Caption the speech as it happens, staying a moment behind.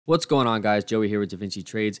What's going on, guys? Joey here with DaVinci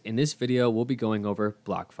Trades. In this video, we'll be going over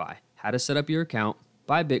BlockFi, how to set up your account,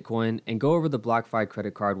 buy Bitcoin, and go over the BlockFi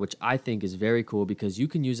credit card, which I think is very cool because you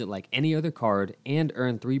can use it like any other card and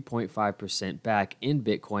earn 3.5% back in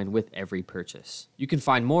Bitcoin with every purchase. You can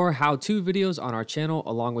find more how-to videos on our channel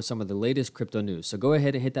along with some of the latest crypto news. So go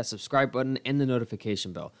ahead and hit that subscribe button and the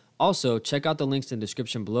notification bell. Also, check out the links in the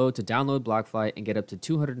description below to download BlockFi and get up to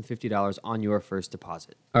 $250 on your first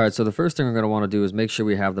deposit. All right, so the first thing we're going to want to do is make sure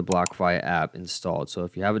we have the BlockFi app installed. So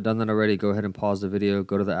if you haven't done that already, go ahead and pause the video,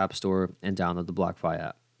 go to the App Store, and download the BlockFi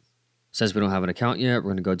app. Since we don't have an account yet,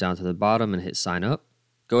 we're going to go down to the bottom and hit sign up.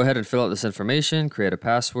 Go ahead and fill out this information, create a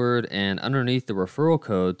password, and underneath the referral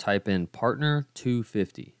code, type in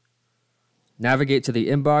partner250. Navigate to the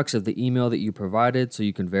inbox of the email that you provided so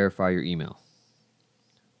you can verify your email.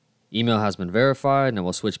 Email has been verified, and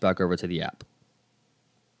we'll switch back over to the app.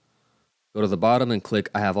 Go to the bottom and click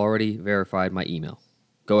I have already verified my email.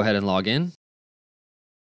 Go ahead and log in.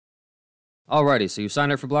 Alrighty, so you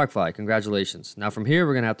signed up for BlockFi. Congratulations. Now from here,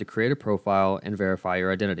 we're going to have to create a profile and verify your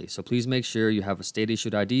identity. So please make sure you have a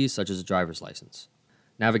state-issued ID, such as a driver's license.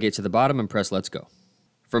 Navigate to the bottom and press Let's Go.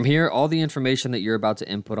 From here, all the information that you're about to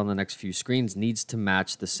input on the next few screens needs to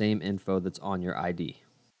match the same info that's on your ID.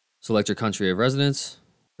 Select your country of residence.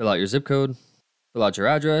 Fill out your zip code, fill out your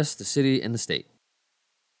address, the city, and the state.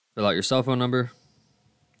 Fill out your cell phone number,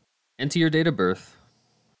 enter your date of birth,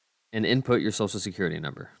 and input your social security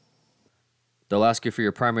number. They'll ask you for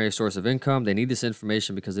your primary source of income. They need this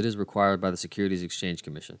information because it is required by the Securities Exchange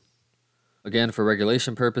Commission. Again, for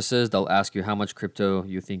regulation purposes, they'll ask you how much crypto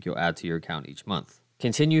you think you'll add to your account each month.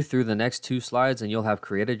 Continue through the next 2 slides and you'll have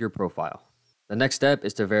created your profile. The next step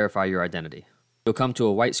is to verify your identity. You'll come to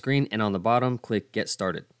a white screen and on the bottom, click Get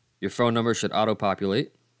Started. Your phone number should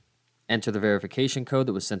auto-populate. Enter the verification code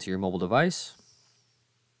that was sent to your mobile device.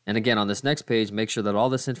 And again, on this next page, make sure that all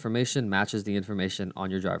this information matches the information on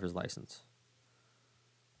your driver's license.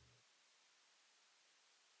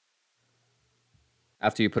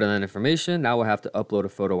 After you put in that information, now we'll have to upload a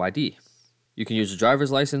photo ID. You can use a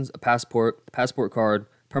driver's license, a passport card,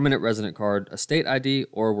 permanent resident card, a state ID,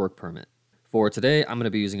 or a work permit. For today, I'm going to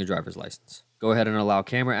be using a driver's license. Go ahead and allow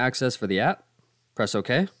camera access for the app. Press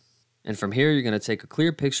OK. And from here, you're going to take a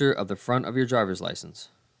clear picture of the front of your driver's license.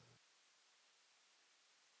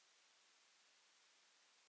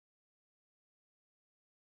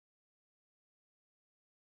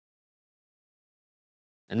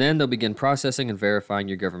 And then they'll begin processing and verifying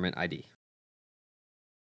your government ID.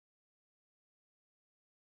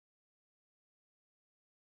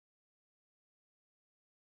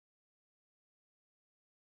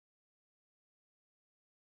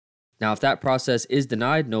 Now, if that process is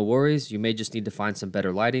denied, no worries. You may just need to find some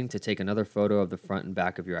better lighting to take another photo of the front and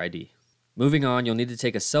back of your ID. Moving on, you'll need to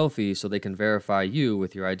take a selfie so they can verify you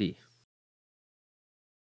with your ID.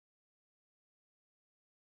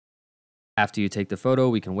 After you take the photo,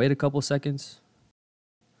 we can wait a couple seconds.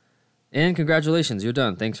 And congratulations, you're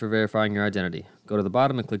done. Thanks for verifying your identity. Go to the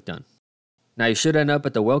bottom and click Done. Now, you should end up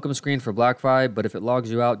at the welcome screen for BlockFi, but if it logs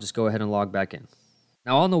you out, just go ahead and log back in.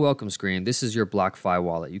 Now on the welcome screen, this is your BlockFi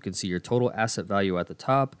wallet. You can see your total asset value at the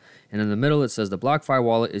top, and in the middle it says the BlockFi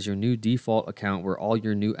wallet is your new default account where all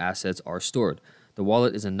your new assets are stored. The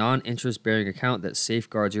wallet is a non-interest bearing account that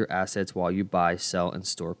safeguards your assets while you buy, sell, and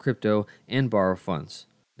store crypto and borrow funds.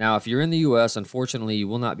 Now if you're in the US, unfortunately you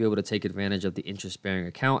will not be able to take advantage of the interest bearing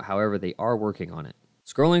account, however they are working on it.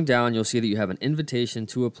 Scrolling down, you'll see that you have an invitation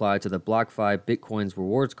to apply to the BlockFi Bitcoins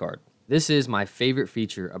rewards card. This is my favorite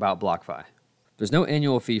feature about BlockFi. There's no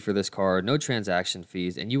annual fee for this card, no transaction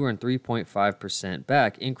fees, and you earn 3.5%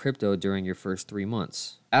 back in crypto during your first 3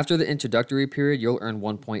 months. After the introductory period, you'll earn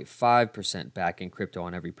 1.5% back in crypto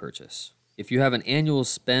on every purchase. If you have an annual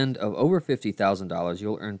spend of over $50,000,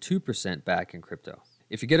 you'll earn 2% back in crypto.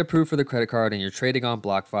 If you get approved for the credit card and you're trading on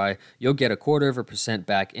BlockFi, you'll get 0.25%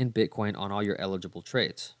 back in Bitcoin on all your eligible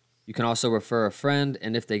trades. You can also refer a friend,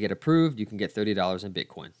 and if they get approved, you can get $30 in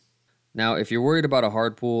Bitcoin. Now, if you're worried about a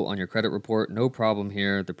hard pull on your credit report, no problem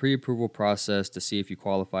here. The pre-approval process to see if you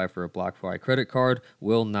qualify for a BlockFi credit card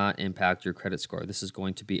will not impact your credit score. This is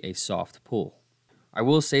going to be a soft pull. I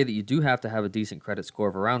will say that you do have to have a decent credit score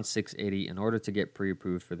of around 680 in order to get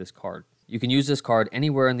pre-approved for this card. You can use this card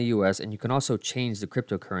anywhere in the US, and you can also change the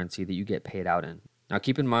cryptocurrency that you get paid out in. Now,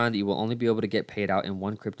 keep in mind that you will only be able to get paid out in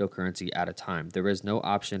one cryptocurrency at a time. There is no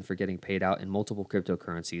option for getting paid out in multiple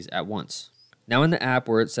cryptocurrencies at once. Now in the app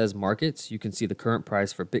where it says Markets, you can see the current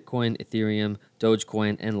price for Bitcoin, Ethereum,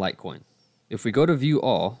 Dogecoin, and Litecoin. If we go to View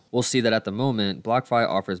All, we'll see that at the moment, BlockFi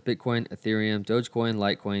offers Bitcoin, Ethereum, Dogecoin,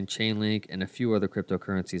 Litecoin, Chainlink, and a few other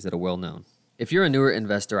cryptocurrencies that are well known. If you're a newer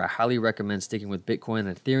investor, I highly recommend sticking with Bitcoin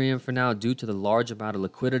and Ethereum for now due to the large amount of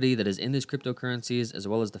liquidity that is in these cryptocurrencies, as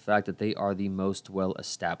well as the fact that they are the most well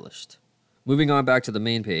established. Moving on back to the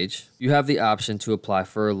main page, you have the option to apply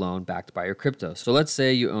for a loan backed by your crypto. So let's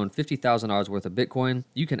say you own $50,000 worth of Bitcoin,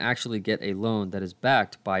 you can actually get a loan that is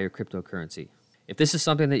backed by your cryptocurrency. If this is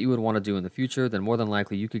something that you would want to do in the future, then more than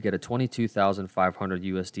likely you could get a 22,500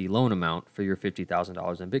 USD loan amount for your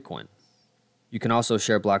 $50,000 in Bitcoin. You can also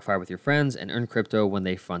share BlockFi with your friends and earn crypto when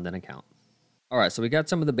they fund an account. Alright, so we got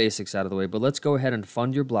some of the basics out of the way, but let's go ahead and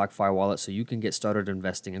fund your BlockFi wallet so you can get started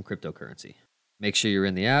investing in cryptocurrency. Make sure you're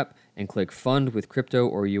in the app and click Fund with Crypto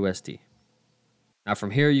or USD. Now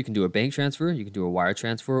from here, you can do a bank transfer, you can do a wire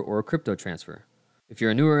transfer, or a crypto transfer. If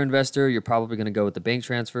you're a newer investor, you're probably going to go with the bank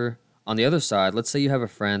transfer. On the other side, let's say you have a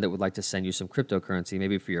friend that would like to send you some cryptocurrency,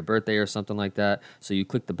 maybe for your birthday or something like that. So you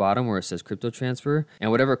click the bottom where it says crypto transfer, and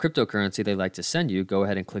whatever cryptocurrency they'd like to send you, go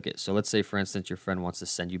ahead and click it. So let's say, for instance, your friend wants to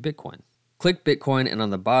send you Bitcoin. Click Bitcoin, and on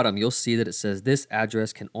the bottom, you'll see that it says this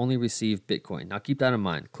address can only receive Bitcoin. Now keep that in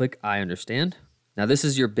mind. Click I understand. Now this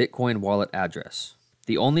is your Bitcoin wallet address.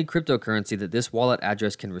 The only cryptocurrency that this wallet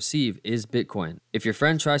address can receive is Bitcoin. If your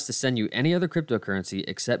friend tries to send you any other cryptocurrency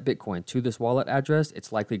except Bitcoin to this wallet address,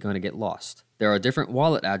 it's likely going to get lost. There are different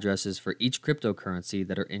wallet addresses for each cryptocurrency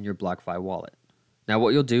that are in your BlockFi wallet. Now what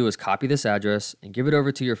you'll do is copy this address and give it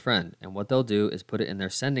over to your friend, and what they'll do is put it in their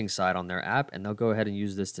sending side on their app, and they'll go ahead and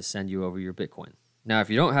use this to send you over your Bitcoin. Now, if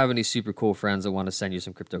you don't have any super cool friends that want to send you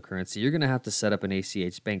some cryptocurrency, you're going to have to set up an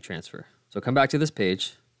ACH bank transfer. So come back to this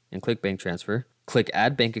page and click Bank Transfer. Click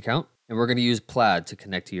Add Bank Account, and we're going to use Plaid to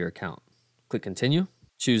connect to your account. Click Continue.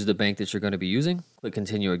 Choose the bank that you're going to be using. Click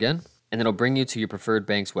Continue again, and it'll bring you to your preferred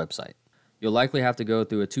bank's website. You'll likely have to go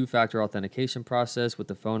through a two-factor authentication process with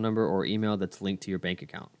the phone number or email that's linked to your bank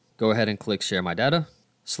account. Go ahead and click Share My Data.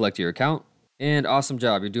 Select your account, and awesome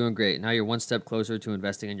job. You're doing great. Now you're one step closer to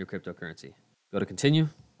investing in your cryptocurrency. Go to Continue.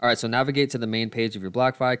 All right, so navigate to the main page of your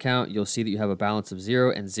BlockFi account. You'll see that you have a balance of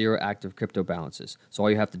 0 and 0 active crypto balances. So all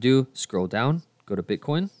you have to do, scroll down, go to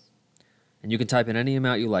Bitcoin, and you can type in any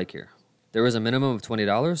amount you like here. There is a minimum of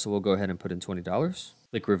 $20, so we'll go ahead and put in $20.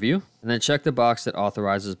 Click Review, and then check the box that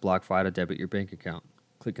authorizes BlockFi to debit your bank account.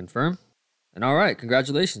 Click Confirm. And all right,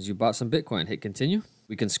 congratulations, you bought some Bitcoin. Hit Continue.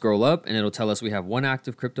 We can scroll up, and it'll tell us we have one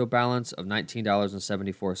active crypto balance of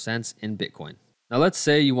 $19.74 in Bitcoin. Now let's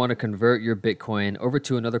say you want to convert your Bitcoin over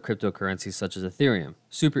to another cryptocurrency such as Ethereum.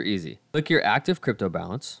 Super easy. Click your active crypto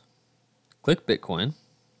balance, click Bitcoin,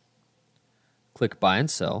 click Buy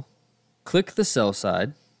and Sell, click the sell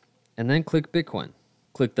side, and then click Bitcoin.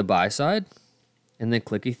 Click the buy side, and then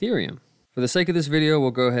click Ethereum. For the sake of this video,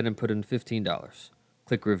 we'll go ahead and put in $15.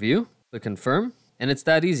 Click Review, click Confirm, and it's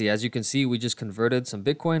that easy. As you can see, we just converted some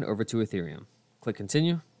Bitcoin over to Ethereum. Click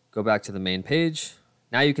Continue, go back to the main page.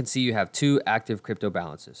 Now you can see you have 2 active crypto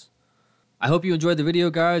balances. I hope you enjoyed the video,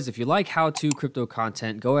 guys. If you like how-to crypto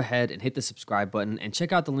content, go ahead and hit the subscribe button and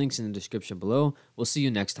check out the links in the description below. We'll see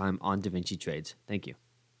you next time on DaVinci Trades. Thank you.